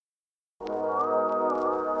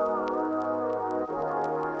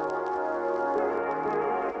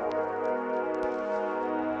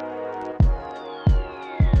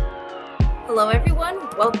Hello, everyone.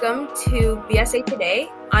 Welcome to BSA Today.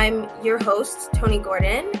 I'm your host, Toni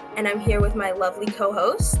Gordon, and I'm here with my lovely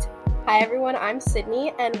co-host. Hi, everyone. I'm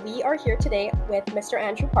Sydney, and we are here today with Mr.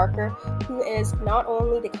 Andrew Parker, who is not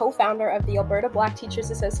only the co-founder of the Alberta Black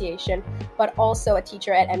Teachers Association, but also a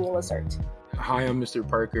teacher at MU Lazard. Hi, I'm Mr.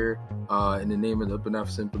 Parker. In the name of the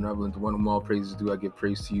beneficent, benevolent, one whom all praises due, I give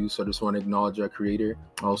praise to you. So I just want to acknowledge our Creator.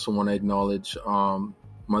 I also want to acknowledge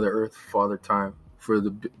Mother Earth, Father Time, for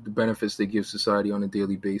the benefits they give society on a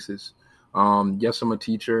daily basis. Yes, I'm a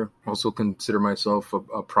teacher. Also consider myself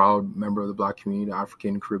a proud member of the Black community, the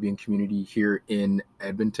African Caribbean community here in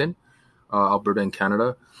Edmonton, Alberta, and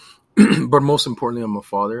Canada. But most importantly, I'm a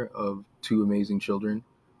father of two amazing children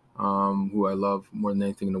who I love more than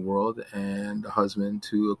anything in the world, and a husband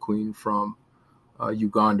to a queen from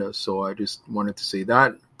Uganda. So I just wanted to say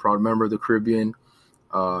that. Proud member of the Caribbean,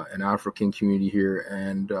 an African community here,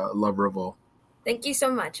 and lover of all. Thank you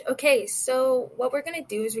so much. Okay, so what we're going to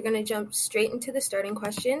do is we're going to jump straight into the starting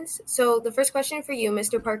questions. So the first question for you,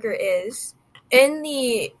 Mr. Parker, is, in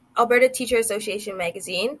the Alberta Teacher Association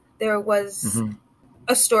magazine, there was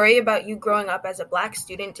a story about you growing up as a Black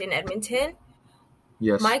student in Edmonton.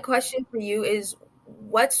 Yes. My question for you is,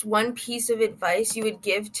 what's one piece of advice you would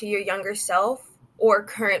give to your younger self or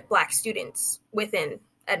current Black students within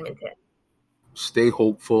Edmonton? Stay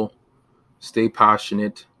hopeful, stay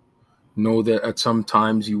passionate. Know that at some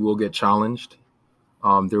times you will get challenged.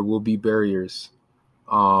 There will be barriers.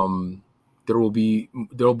 There will be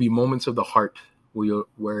moments of the heart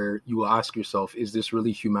where you will ask yourself, is this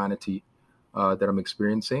really humanity that I'm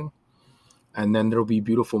experiencing? And then there will be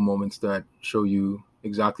beautiful moments that show you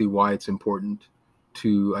exactly why it's important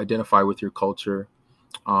to identify with your culture,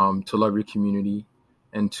 to love your community,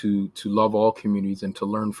 and to love all communities and to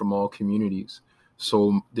learn from all communities.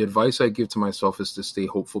 So the advice I give to myself is to stay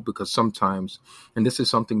hopeful, because sometimes, and this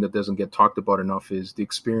is something that doesn't get talked about enough, is the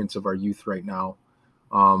experience of our youth right now.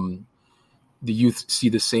 The youth see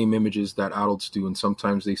the same images that adults do, and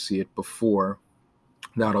sometimes they see it before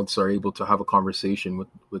the adults are able to have a conversation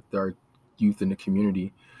with our youth in the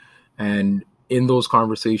community. And in those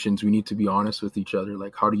conversations, we need to be honest with each other.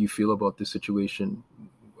 Like, how do you feel about this situation?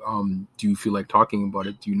 Do you feel like talking about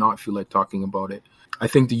it? Do you not feel like talking about it? I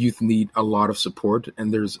think the youth need a lot of support,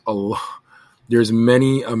 and there's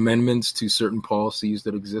many amendments to certain policies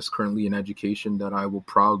that exist currently in education that I will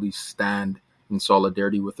proudly stand in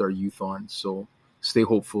solidarity with our youth on. So stay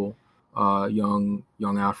hopeful, young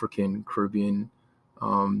African, Caribbean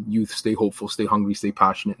youth, stay hopeful, stay hungry, stay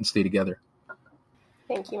passionate, and stay together.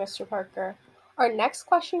 Thank you, Mr. Parker. Our next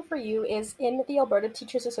question for you is, in the Alberta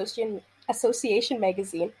Teachers Association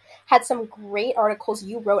magazine, had some great articles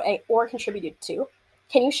you wrote or contributed to.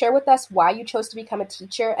 Can you share with us why you chose to become a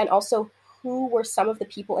teacher, and also who were some of the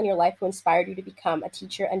people in your life who inspired you to become a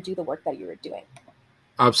teacher and do the work that you were doing?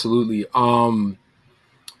 Absolutely. I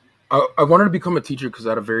wanted to become a teacher because I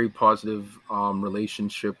had a very positive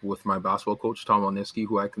relationship with my basketball coach, Tom Olniski,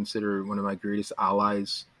 who I consider one of my greatest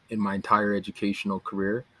allies in my entire educational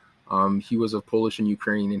career. He was of Polish and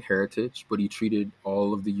Ukrainian heritage, but he treated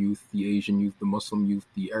all of the youth, the Asian youth, the Muslim youth,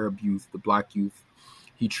 the Arab youth, the Black youth.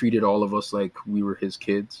 He treated all of us like we were his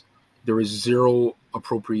kids. There was zero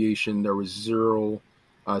appropriation. There was zero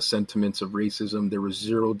sentiments of racism. There was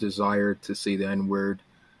zero desire to say the N-word.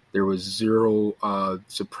 There was zero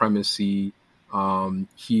supremacy.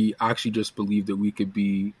 He actually just believed that we could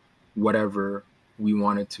be whatever we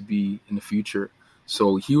wanted to be in the future.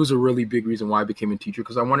 So he was a really big reason why I became a teacher,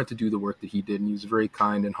 because I wanted to do the work that he did. And he was very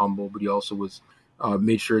kind and humble, but he also was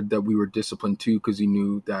made sure that we were disciplined too, because he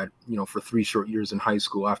knew that, for 3 short years in high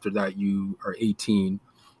school, after that you are 18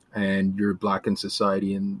 and you're Black in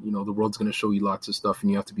society, and the world's going to show you lots of stuff,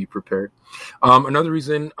 and you have to be prepared. Another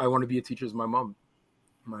reason I want to be a teacher is my mom.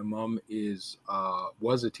 My mom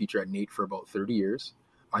was a teacher at NAIT for about 30 years.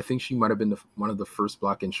 I think she might have been one of the first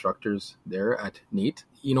Black instructors there at NAIT.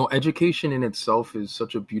 Education in itself is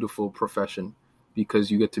such a beautiful profession,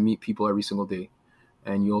 because you get to meet people every single day,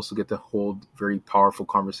 and you also get to hold very powerful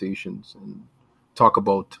conversations and talk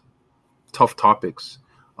about tough topics.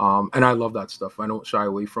 And I love that stuff. I don't shy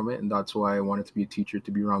away from it, and that's why I wanted to be a teacher,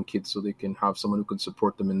 to be around kids so they can have someone who can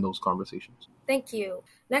support them in those conversations. Thank you.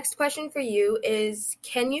 Next question for you is,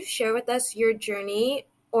 can you share with us your journey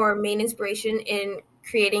or main inspiration in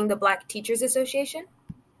creating the Black Teachers Association?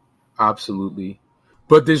 Absolutely.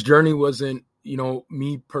 But this journey wasn't,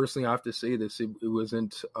 me personally, I have to say this, it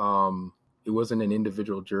wasn't an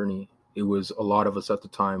individual journey. It was a lot of us at the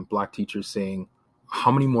time, Black teachers, saying,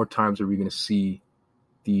 how many more times are we going to see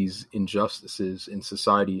these injustices in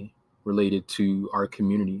society related to our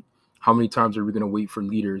community? How many times are we going to wait for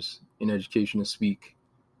leaders in education to speak?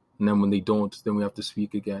 And then when they don't, then we have to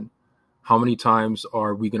speak again. How many times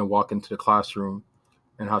are we going to walk into the classroom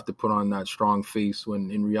and have to put on that strong face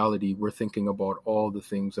when in reality we're thinking about all the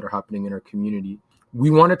things that are happening in our community?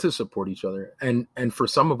 We wanted to support each other. And for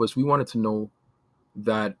some of us, we wanted to know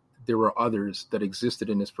that there were others that existed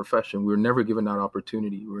in this profession. We were never given that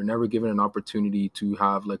opportunity. We were never given an opportunity to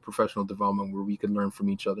have like professional development where we could learn from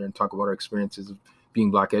each other and talk about our experiences of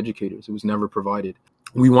being Black educators. It was never provided.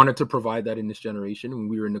 We wanted to provide that in this generation, and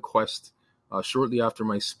we were in the quest shortly after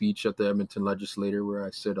my speech at the Edmonton Legislature, where I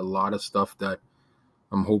said a lot of stuff that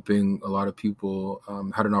I'm hoping a lot of people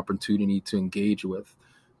had an opportunity to engage with.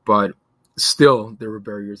 But still, there were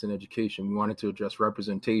barriers in education. We wanted to address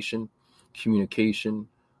representation, communication,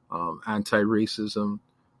 anti-racism,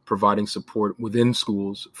 providing support within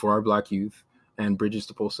schools for our Black youth, and bridges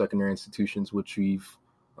to post-secondary institutions, which we've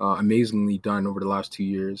amazingly done over the last 2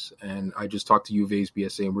 years. And I just talked to U of A's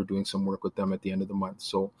BSA, and we're doing some work with them at the end of the month.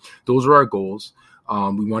 So those are our goals.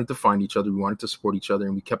 We wanted to find each other. We wanted to support each other.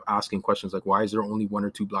 And we kept asking questions like, why is there only 1 or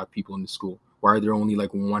 2 Black people in the school? Why are there only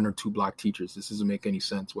like 1 or 2 Black teachers? This doesn't make any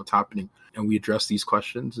sense. What's happening? And we address these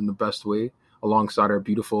questions in the best way alongside our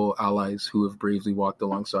beautiful allies who have bravely walked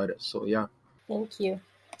alongside us. So, yeah. Thank you.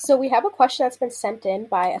 So we have a question that's been sent in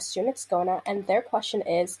by a student at SCONA, and their question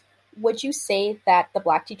is, would you say that the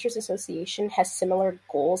Black Teachers Association has similar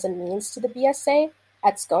goals and means to the BSA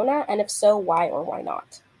at SCONA? And if so, why or why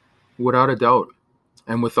not? Without a doubt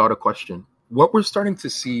and without a question. What we're starting to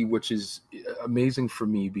see, which is amazing for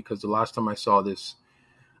me, because the last time I saw this,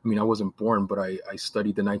 I mean, I wasn't born, but I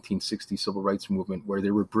studied the 1960 civil rights movement, where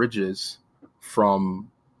there were bridges from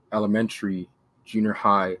elementary, junior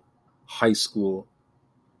high, high school,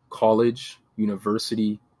 college,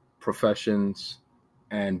 university, professions,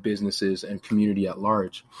 and businesses and community at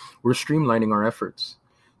large. We're streamlining our efforts.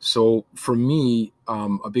 So for me,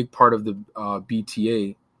 a big part of the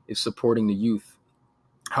BTA is supporting the youth.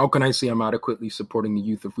 How can I say I'm adequately supporting the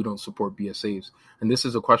youth if we don't support BSAs? And this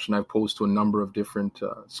is a question I've posed to a number of different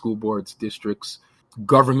school boards, districts,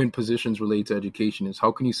 government positions related to education, is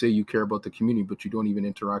how can you say you care about the community, but you don't even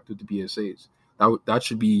interact with the BSAs? That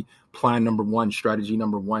should be plan number 1, strategy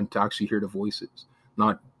number 1, to actually hear the voices,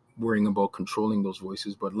 not worrying about controlling those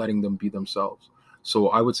voices, but letting them be themselves. So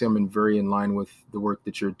I would say I'm very in line with the work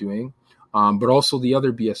that you're doing, but also the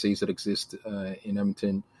other BSAs that exist in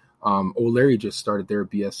Edmonton. O'Leary just started their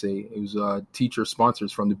BSA. It was teacher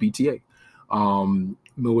sponsors from the BTA.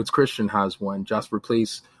 Millwoods Christian has one. Jasper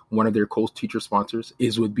Place, one of their co-teacher sponsors,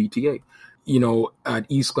 is with BTA. You know, at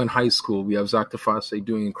East Glen High School, we have Zach Tafase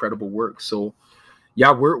doing incredible work. So,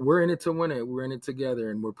 yeah, we're in it to win it. We're in it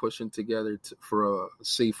together, and we're pushing together for a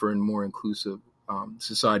safer and more inclusive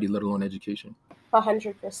society, let alone education.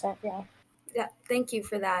 100%, yeah. Yeah, thank you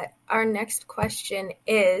for that. Our next question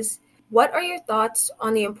is, what are your thoughts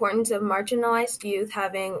on the importance of marginalized youth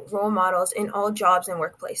having role models in all jobs and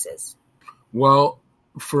workplaces? Well,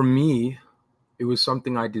 for me, it was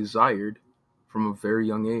something I desired from a very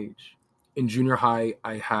young age. In junior high,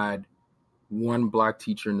 I had one Black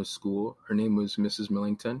teacher in the school. Her name was Mrs.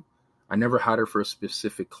 Millington. I never had her for a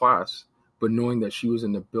specific class, but knowing that she was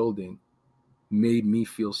in the building made me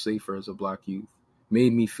feel safer as a Black youth,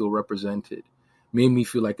 made me feel represented, made me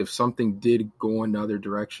feel like if something did go in the other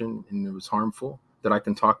direction and it was harmful, that I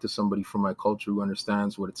can talk to somebody from my culture who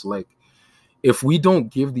understands what it's like. If we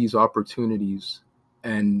don't give these opportunities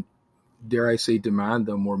and, dare I say, demand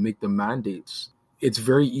them or make them mandates, it's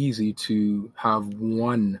very easy to have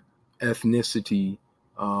one ethnicity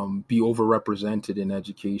be overrepresented in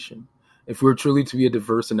education. If we're truly to be a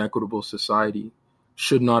diverse and equitable society,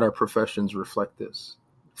 should not our professions reflect this?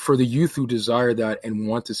 For the youth who desire that and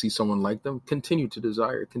want to see someone like them, continue to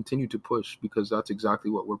desire, continue to push, because that's exactly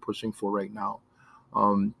what we're pushing for right now.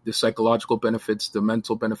 The psychological benefits, the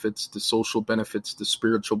mental benefits, the social benefits, the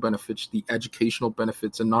spiritual benefits, the educational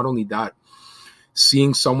benefits, and not only that,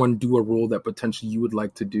 seeing someone do a role that potentially you would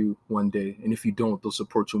like to do one day. And if you don't, they'll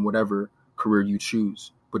support you in whatever career you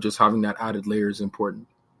choose. But just having that added layer is important.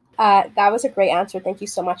 That was a great answer. Thank you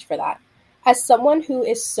so much for that. As someone who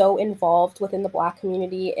is so involved within the Black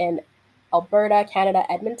community in Alberta, Canada,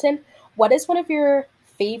 Edmonton, what is one of your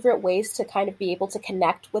favorite ways to kind of be able to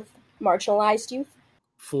connect with marginalized youth?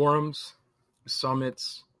 Forums,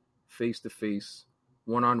 summits, face-to-face,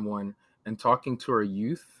 one-on-one, and talking to our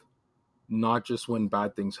youth, not just when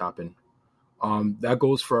bad things happen. That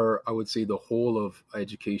goes for, I would say, the whole of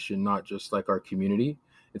education, not just like our community.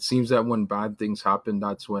 It seems that when bad things happen,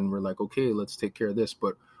 that's when we're like, okay, let's take care of this.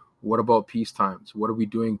 But what about peace times? What are we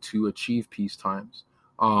doing to achieve peace times?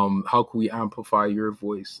 How can we amplify your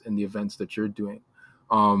voice in the events that you're doing?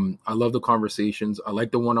 I love the conversations. I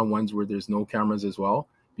like the one-on-ones where there's no cameras as well,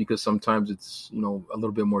 because sometimes it's, a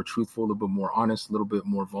little bit more truthful, a little bit more honest, a little bit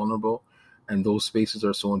more vulnerable. And those spaces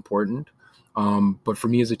are so important. But for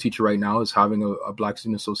me as a teacher right now is having a Black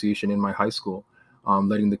Student Association in my high school,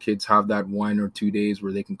 letting the kids have that 1 or 2 days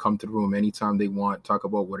where they can come to the room anytime they want, talk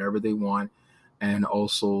about whatever they want, and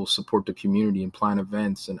also support the community and plan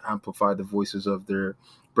events and amplify the voices of their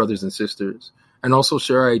brothers and sisters. And also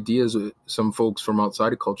share ideas with some folks from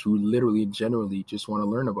outside of culture who literally, generally just want to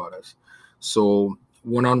learn about us. So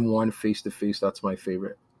one-on-one, face-to-face, that's my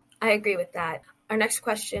favorite. I agree with that. Our next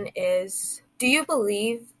question is, do you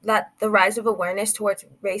believe that the rise of awareness towards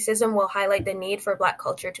racism will highlight the need for Black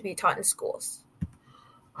culture to be taught in schools?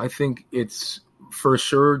 I think it's for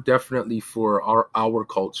sure, definitely for our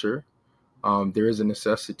culture. There is a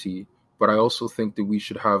necessity, but I also think that we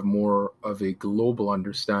should have more of a global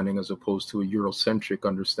understanding as opposed to a Eurocentric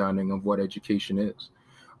understanding of what education is.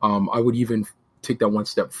 I would even take that one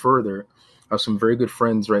step further. I have some very good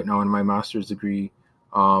friends right now in my master's degree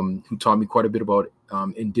who taught me quite a bit about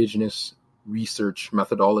indigenous research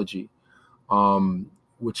methodology,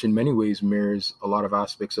 which in many ways mirrors a lot of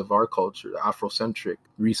aspects of our culture, Afrocentric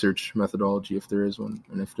research methodology, if there is one.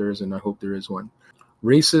 And if there isn't, I hope there is one.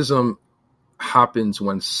 Racism happens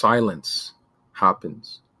when silence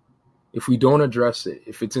happens. If we don't address it,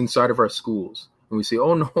 if it's inside of our schools and we say,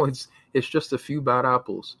 oh no, it's just a few bad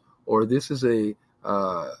apples, or this is a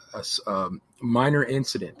minor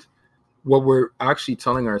incident, what we're actually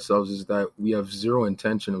telling ourselves is that we have zero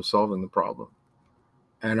intention of solving the problem.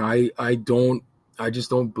 And I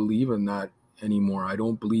just don't believe in that anymore. I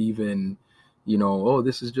don't believe in, oh,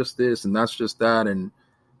 this is just this and that's just that. And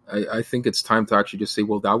I think it's time to actually just say,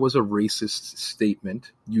 well, that was a racist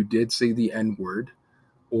statement. You did say the N-word,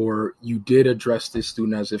 or you did address this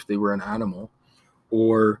student as if they were an animal,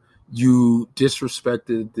 or you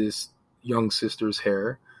disrespected this young sister's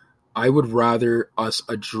hair. I would rather us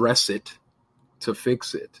address it to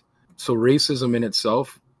fix it. So racism in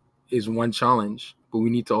itself is one challenge, but we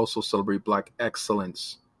need to also celebrate Black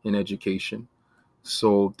excellence in education.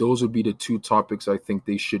 So those would be the two topics I think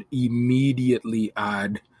they should immediately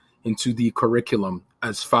add into the curriculum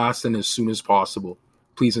as fast and as soon as possible.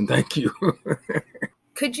 Please and thank you.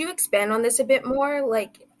 Could you expand on this a bit more?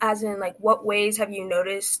 As in, what ways have you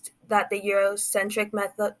noticed that the Eurocentric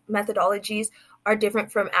methodologies are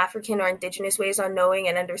different from African or Indigenous ways on knowing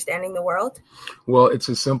and understanding the world? Well, it's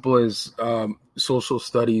as simple as social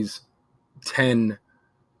studies 10.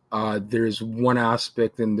 There's one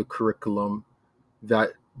aspect in the curriculum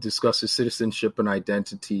that discusses citizenship and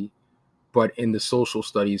identity. But in the social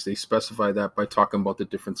studies, they specify that by talking about the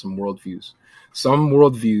difference in worldviews. Some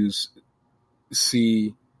worldviews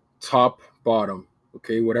see top, bottom.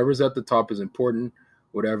 Okay, whatever's at the top is important.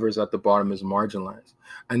 Whatever's at the bottom is marginalized.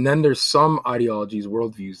 And then there's some ideologies,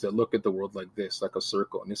 worldviews that look at the world like this, like a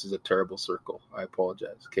circle. And this is a terrible circle. I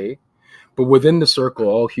apologize. Okay, but within the circle,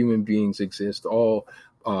 all human beings exist. All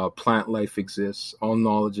plant life exists. All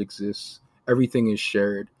knowledge exists. Everything is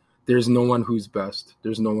shared. There's no one who's best.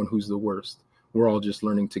 There's no one who's the worst. We're all just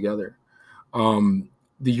learning together. The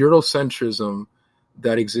Eurocentrism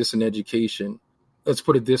that exists in education, let's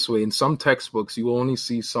put it this way. In some textbooks, you will only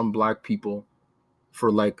see some Black people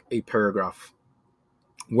for a paragraph.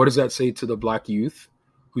 What does that say to the Black youth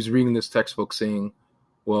who's reading this textbook saying,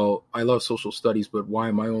 well, I love social studies, but why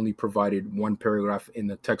am I only provided one paragraph in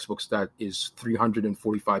the textbooks that is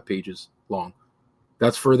 345 pages long?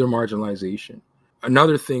 That's further marginalization.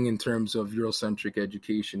 Another thing in terms of Eurocentric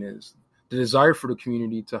education is the desire for the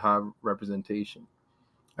community to have representation.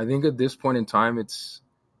 I think at this point in time, it's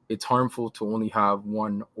harmful to only have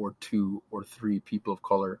 1 or 2 or 3 people of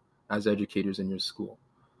color as educators in your school.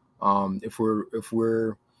 If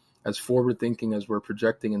we're as forward thinking as we're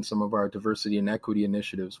projecting in some of our diversity and equity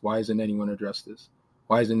initiatives, why hasn't anyone addressed this?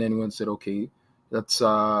 Why hasn't anyone said, okay, let's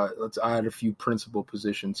add a few principal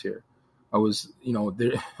positions here? I was,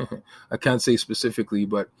 there, I can't say specifically,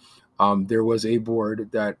 but there was a board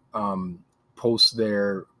that posts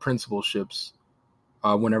their principalships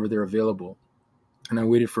whenever they're available. And I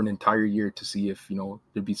waited for an entire year to see if,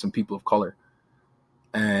 there'd be some people of color.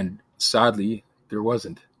 And sadly, there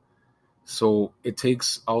wasn't. So it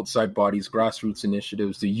takes outside bodies, grassroots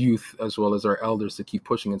initiatives, the youth, as well as our elders to keep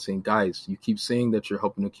pushing and saying, guys, you keep saying that you're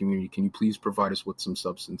helping the community. Can you please provide us with some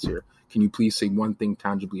substance here? Can you please say one thing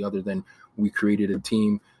tangibly other than we created a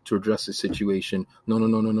team to address the situation? No.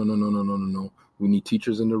 We need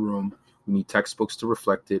teachers in the room. We need textbooks to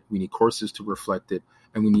reflect it. We need courses to reflect it.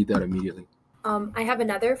 And we need that immediately. I have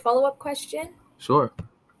another follow-up question. Sure.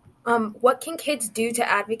 What can kids do to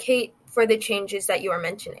advocate for the changes that you are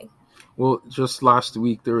mentioning? Well, just last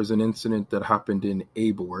week, there was an incident that happened in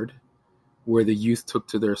a board where the youth took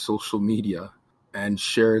to their social media and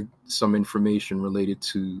shared some information related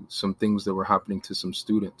to some things that were happening to some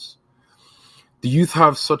students. The youth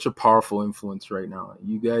have such a powerful influence right now.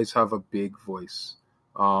 You guys have a big voice.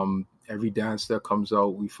 Every dance that comes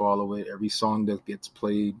out, we follow it. Every song that gets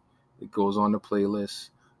played, it goes on the playlist.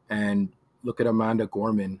 And look at Amanda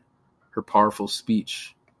Gorman, her powerful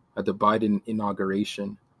speech at the Biden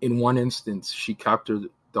inauguration. In one instance, she captured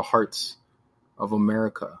the hearts of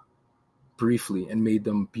America briefly and made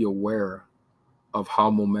them be aware of how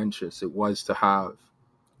momentous it was to have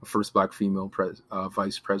a first Black female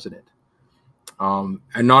vice president. And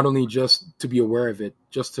not only just to be aware of it,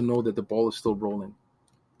 just to know that the ball is still rolling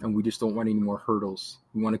and we just don't want any more hurdles.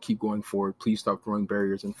 We want to keep going forward. Please stop throwing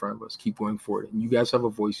barriers in front of us. Keep going forward. And you guys have a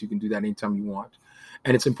voice. You can do that anytime you want.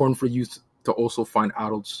 And it's important for youth to also find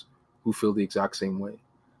adults who feel the exact same way.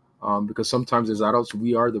 Because sometimes as adults,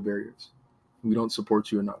 we are the barriers. We don't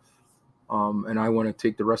support you enough. And I want to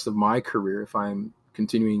take the rest of my career, if I'm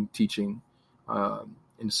continuing teaching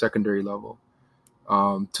in the secondary level,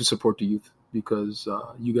 to support the youth, because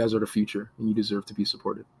you guys are the future and you deserve to be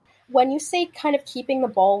supported. When you say kind of keeping the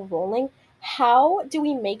ball rolling, how do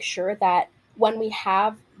we make sure that when we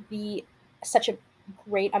have such a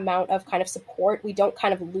great amount of kind of support, we don't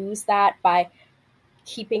kind of lose that by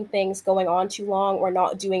keeping things going on too long or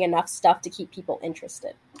not doing enough stuff to keep people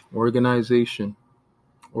interested? Organization,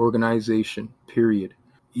 period.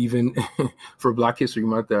 Even for Black History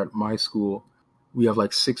Month at my school, we have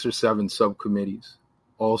like 6 or 7 subcommittees,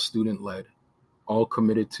 all student-led, all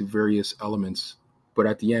committed to various elements. But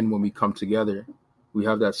at the end, when we come together, we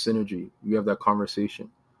have that synergy. We have that conversation.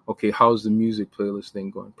 Okay, how's the music playlist thing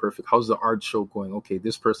going? Perfect. How's the art show going? Okay,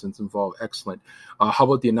 this person's involved. Excellent. How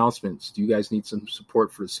about the announcements? Do you guys need some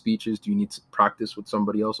support for the speeches? Do you need to practice with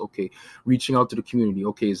somebody else? Okay, reaching out to the community.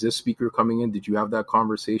 Okay, is this speaker coming in? Did you have that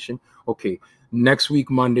conversation? Okay, next week,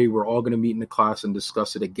 Monday, we're all going to meet in the class and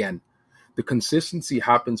discuss it again. The consistency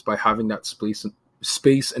happens by having that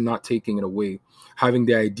space and not taking it away, having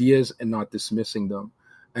the ideas and not dismissing them,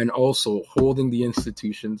 and also holding the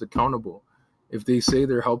institutions accountable. If they say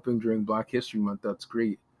they're helping during Black History Month, that's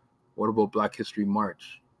great. What about Black History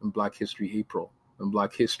March and Black History April and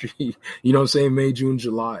Black History, you know what I'm saying, May, June,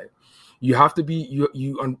 July? You have to be,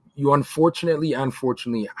 you unfortunately and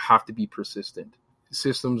fortunately have to be persistent.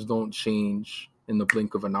 Systems don't change in the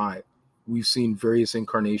blink of an eye. We've seen various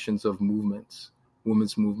incarnations of movements,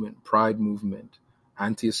 women's movement, pride movement,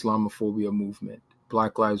 anti-Islamophobia movement,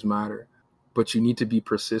 Black Lives Matter. But you need to be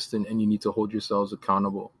persistent and you need to hold yourselves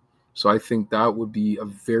accountable. So I think that would be a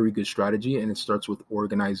very good strategy, and it starts with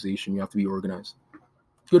organization. You have to be organized.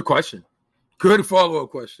 Good question. Good follow-up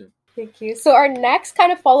question. Thank you. So our next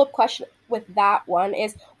kind of follow-up question with that one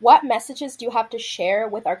is, what messages do you have to share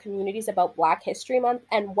with our communities about Black History Month,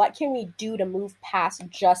 and what can we do to move past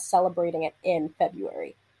just celebrating it in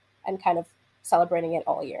February and kind of celebrating it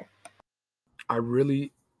all year? I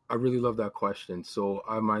really love that question. So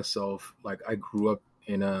I myself, I grew up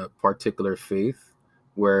in a particular faith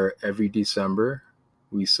where every December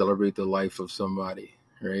we celebrate the life of somebody,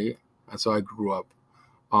 right? That's how I grew up.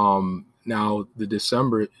 Now the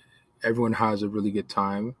December, everyone has a really good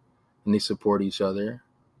time and they support each other.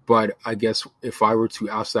 But I guess if I were to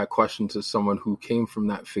ask that question to someone who came from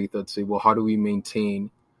that faith, I'd say, well, how do we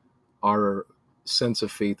maintain our sense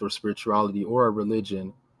of faith or spirituality or our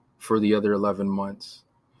religion for the other 11 months?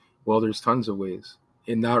 Well, there's tons of ways.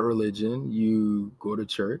 In that religion, you go to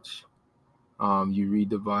church, you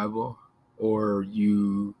read the Bible, or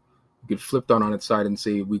you get flipped on its side and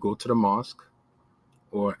say, we go to the mosque,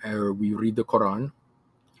 or we read the Quran.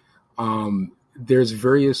 There's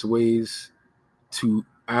various ways to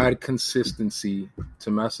add consistency to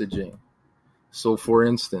messaging. So for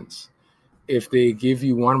instance, if they give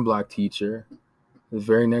you one Black teacher, the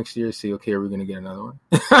very next year say, okay, are we going to get another one?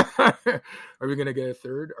 Are we going to get a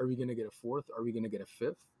third? Are we going to get a fourth? Are we going to get a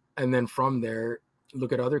fifth? And then from there,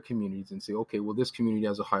 look at other communities and say, okay, well, this community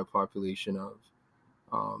has a high population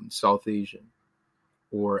of South Asian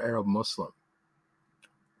or Arab Muslim.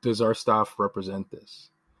 Does our staff represent this?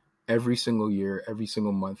 Every single year, every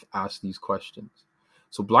single month, ask these questions.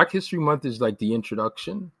 So Black History Month is like the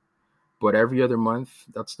introduction, but every other month,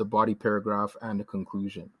 that's the body paragraph and the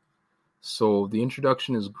conclusion. So the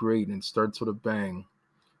introduction is great and it starts with a bang,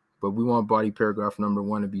 but we want body paragraph number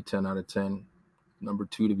 1 to be 10 out of 10, number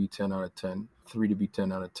 2 to be 10 out of 10, 3 to be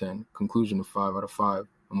 10 out of 10, conclusion of 5 out of 5,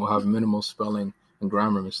 and we'll have minimal spelling and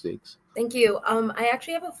grammar mistakes. Thank you. I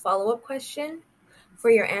actually have a follow-up question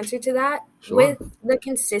for your answer to that. Sure. With the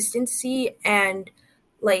consistency and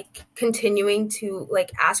continuing to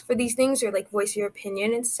ask for these things or voice your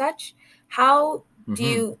opinion and such, how do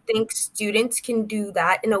you think students can do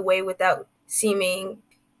that in a way without seeming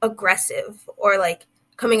aggressive or like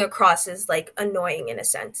coming across as like annoying in a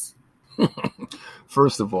sense?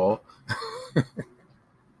 First of all,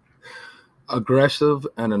 aggressive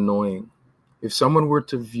and annoying. If someone were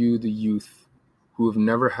to view the youth who have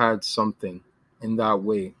never had something in that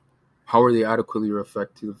way, how are they adequately or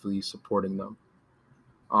effectively supporting them?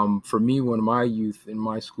 For me, when my youth in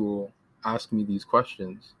my school ask me these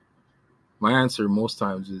questions, my answer most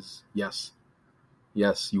times is yes.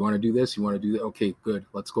 Yes, you want to do this? You want to do that? Okay, good.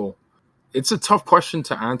 Let's go. It's a tough question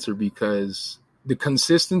to answer because the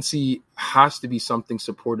consistency has to be something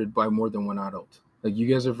supported by more than one adult. Like, you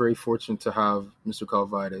guys are very fortunate to have Mr.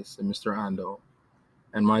 Calvitis and Mr. Ando,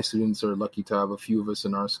 and my students are lucky to have a few of us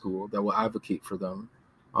in our school that will advocate for them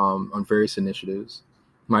on various initiatives.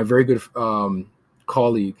 My very good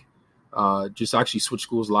colleague just actually switched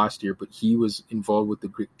schools last year, but he was involved with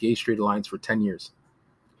the Gay Straight Alliance for 10 years,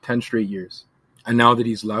 10 straight years. And now that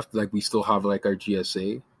he's left, like, we still have like our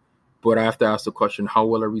GSA, but I have to ask the question, how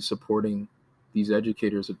well are we supporting these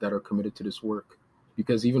educators that are committed to this work?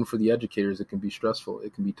 Because even for the educators, it can be stressful.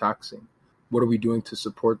 It can be taxing. What are we doing to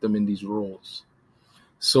support them in these roles?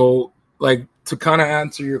 So, like, to kind of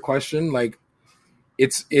answer your question, like,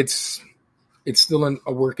 it's still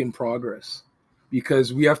a work in progress,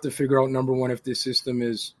 because we have to figure out, number one, if this system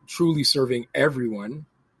is truly serving everyone,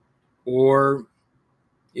 or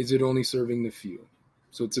is it only serving the few?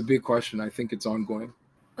 So it's a big question. I think it's ongoing.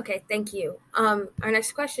 Okay, thank you. Our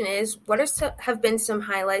next question is, what have been some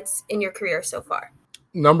highlights in your career so far?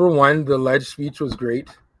 Number one, the ledge speech was great.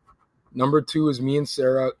 Number two is me and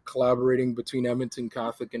Sarah collaborating between Edmonton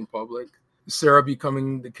Catholic and Public. Sarah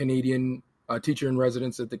becoming the Canadian teacher in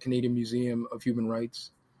residence at the Canadian Museum of Human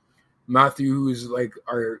Rights. Matthew, who is like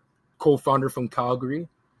our co-founder from Calgary,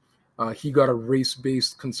 he got a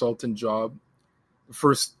race-based consultant job, the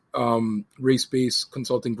first race-based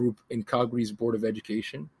consulting group in Calgary's Board of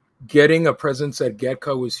Education. Getting a presence at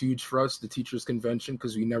GETCA was huge for us, the Teachers Convention,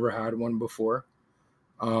 because we never had one before.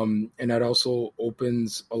 And that also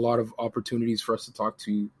opens a lot of opportunities for us to talk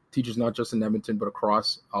to teachers, not just in Edmonton, but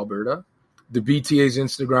across Alberta. The BTA's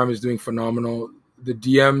Instagram is doing phenomenal. The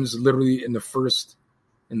DMs, literally in the first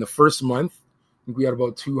month, I think we had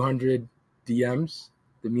about 200 DMs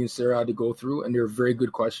that me and Sarah had to go through, and they're very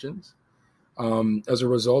good questions. As a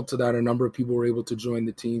result of that, a number of people were able to join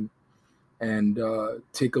the team and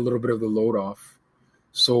take a little bit of the load off.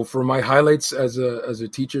 So for my highlights as a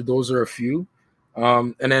teacher, those are a few.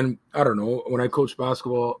 And then, I don't know, when I coached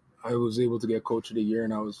basketball, I was able to get Coach of the Year,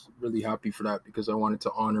 and I was really happy for that because I wanted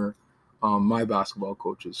to honor my basketball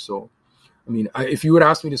coaches. So, I mean, if you would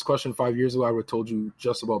ask me this question 5 years ago, I would have told you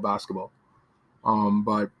just about basketball.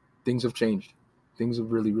 But things have changed. Things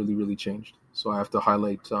have really, really, really changed. So I have to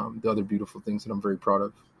highlight the other beautiful things that I'm very proud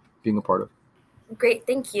of being a part of. Great,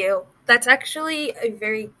 thank you. That's actually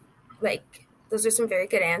those are some very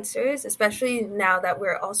good answers, especially now that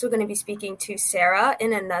we're also going to be speaking to Sarah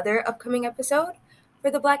in another upcoming episode for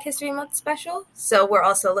the Black History Month special. So we're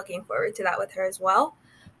also looking forward to that with her as well.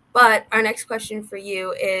 But our next question for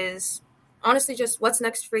you is honestly just what's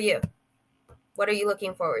next for you? What are you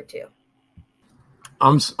looking forward to?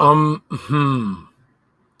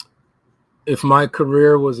 If my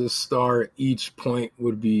career was a star, each point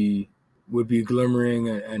would be glimmering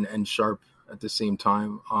and sharp at the same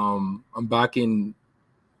time. I'm back in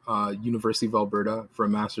University of Alberta for a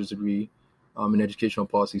master's degree in educational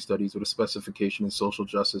policy studies with a specification in social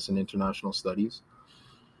justice and international studies.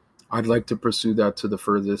 I'd like to pursue that to the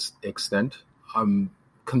furthest extent. I'm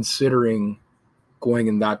considering going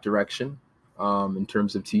in that direction in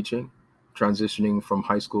terms of teaching, transitioning from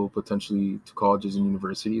high school potentially to colleges and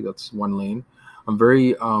university. That's one lane. I'm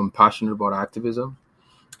very passionate about activism,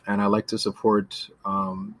 and I like to support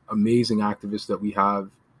amazing activists that we have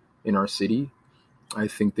in our city. I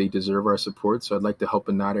think they deserve our support, so I'd like to help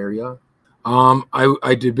in that area.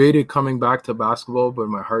 I debated coming back to basketball, but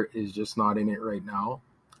my heart is just not in it right now.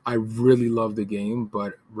 I really love the game,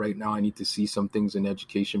 but right now I need to see some things in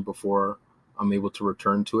education before I'm able to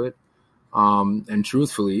return to it. And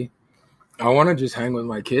truthfully, I want to just hang with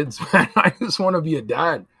my kids, man. I just want to be a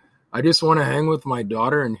dad. I just want to hang with my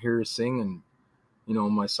daughter and hear her sing. And, you know,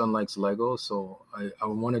 my son likes Lego, so I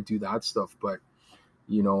want to do that stuff. But,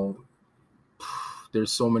 you know,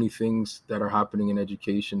 there's so many things that are happening in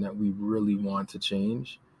education that we really want to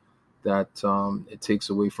change that it takes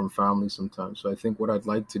away from family sometimes. So I think what I'd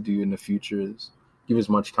like to do in the future is give as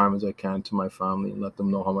much time as I can to my family and let them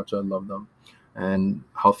know how much I love them and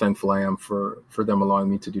how thankful I am for them allowing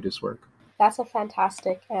me to do this work. That's a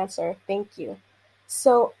fantastic answer. Thank you.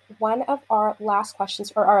 So one of our last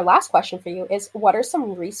questions, or our last question for you, is what are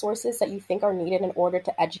some resources that you think are needed in order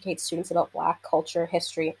to educate students about Black culture,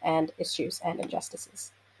 history, and issues and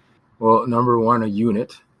injustices? Well, number one, a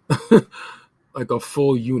unit, like a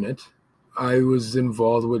full unit. I was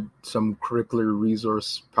involved with some curricular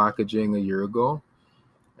resource packaging a year ago.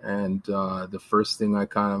 And the first thing I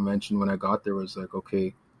kind of mentioned when I got there was like,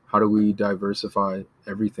 okay, how do we diversify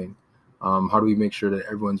everything? How do we make sure that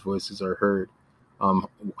everyone's voices are heard?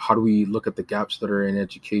 How do we look at the gaps that are in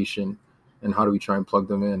education, and how do we try and plug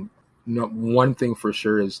them in? One thing for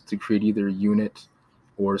sure is to create either a unit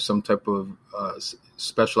or some type of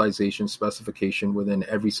specification within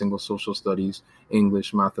every single social studies,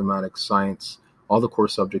 English, mathematics, science, all the core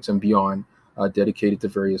subjects and beyond, dedicated to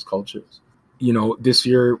various cultures. This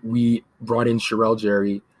year we brought in Sherelle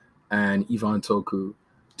Jerry and Yvonne Toku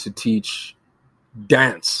to teach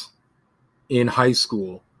dance in high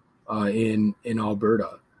school in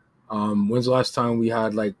Alberta. When's the last time we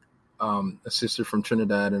had a sister from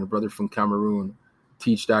Trinidad and a brother from Cameroon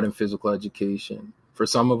teach that in physical education? For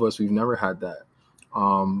some of us, we've never had that.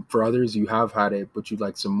 For others, you have had it, but you'd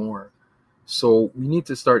like some more. So we need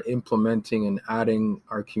to start implementing and adding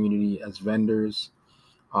our community as vendors,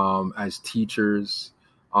 as teachers.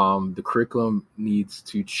 The curriculum needs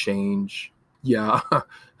to change. Yeah,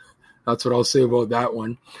 that's what I'll say about that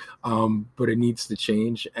one. But it needs to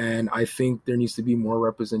change. And I think there needs to be more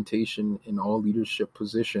representation in all leadership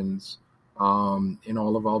positions in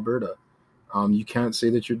all of Alberta. You can't say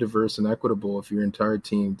that you're diverse and equitable if your entire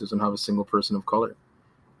team doesn't have a single person of color.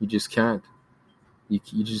 You just can't.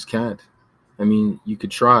 You just can't. I mean, you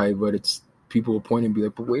could try, but it's people will point and be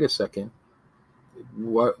like, but wait a second.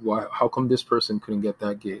 Why? How come this person couldn't get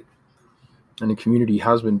that gig? And the community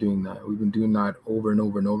has been doing that. We've been doing that over and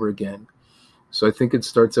over and over again. So I think it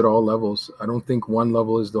starts at all levels. I don't think one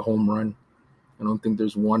level is the home run. I don't think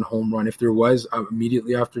there's one home run. If there was,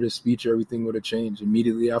 immediately after the speech, everything would have changed.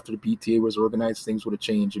 Immediately after the PTA was organized, things would have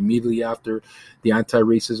changed. Immediately after the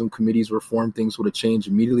anti-racism committees were formed, things would have changed.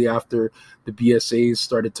 Immediately after the BSAs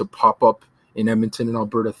started to pop up in Edmonton and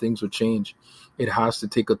Alberta, things would change. It has to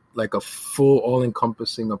take a full,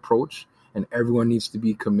 all-encompassing approach, and everyone needs to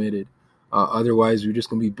be committed. Otherwise, we're just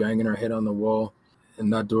going to be banging our head on the wall,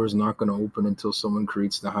 and that door is not going to open until someone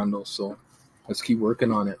creates the handle. So let's keep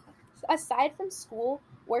working on it. Aside from school,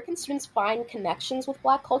 where can students find connections with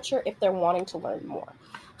Black culture if they're wanting to learn more?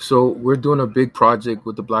 So we're doing a big project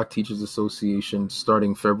with the Black Teachers Association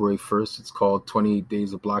starting February 1st. It's called 28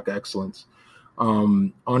 Days of Black Excellence.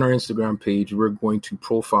 On our Instagram page, we're going to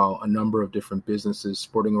profile a number of different businesses,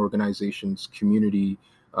 sporting organizations, community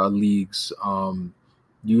leagues,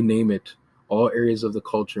 you name it, all areas of the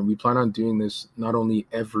culture. And we plan on doing this not only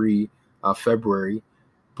every February,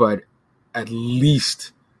 but at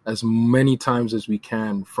least as many times as we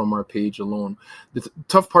can from our page alone. The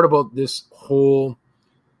tough part about this whole,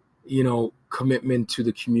 commitment to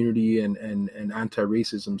the community and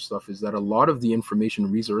anti-racism stuff is that a lot of the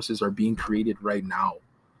information resources are being created right now.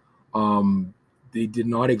 They did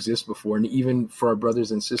not exist before. And even for our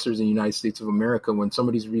brothers and sisters in the United States of America, when some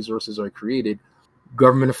of these resources are created,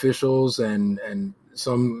 government officials and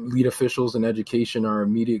some lead officials in education are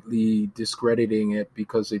immediately discrediting it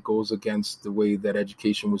because it goes against the way that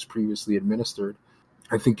education was previously administered.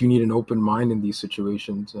 I think you need an open mind in these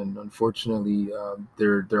situations, and unfortunately,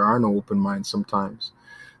 there are no open minds sometimes.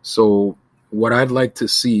 So what I'd like to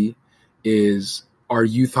see is our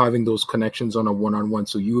youth having those connections on a one-on-one.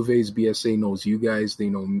 So U of A's BSA knows you guys, they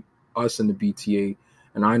know us in the BTA,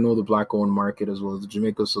 and I know the Black-owned market as well as the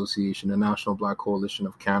Jamaica Association, the National Black Coalition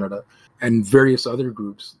of Canada, and various other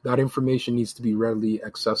groups. That information needs to be readily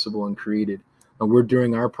accessible and created. And we're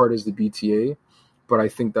doing our part as the BTA, but I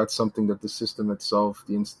think that's something that the system itself,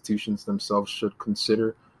 the institutions themselves should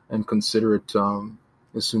consider it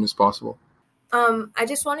as soon as possible. I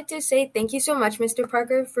just wanted to say thank you so much, Mr.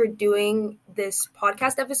 Parker, for doing this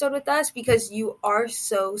podcast episode with us, because you are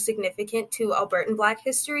so significant to Albertan Black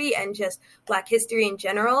history and just Black history in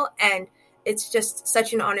general. And it's just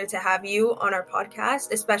such an honor to have you on our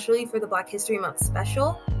podcast, especially for the Black History Month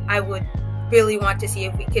special. I would really want to see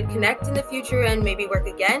if we could connect in the future and maybe work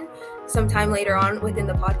again sometime later on within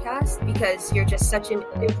the podcast, because you're just such an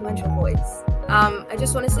influential voice. I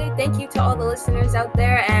just want to say thank you to all the listeners out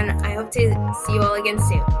there, and I hope to see you all again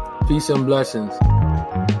soon. Peace and blessings.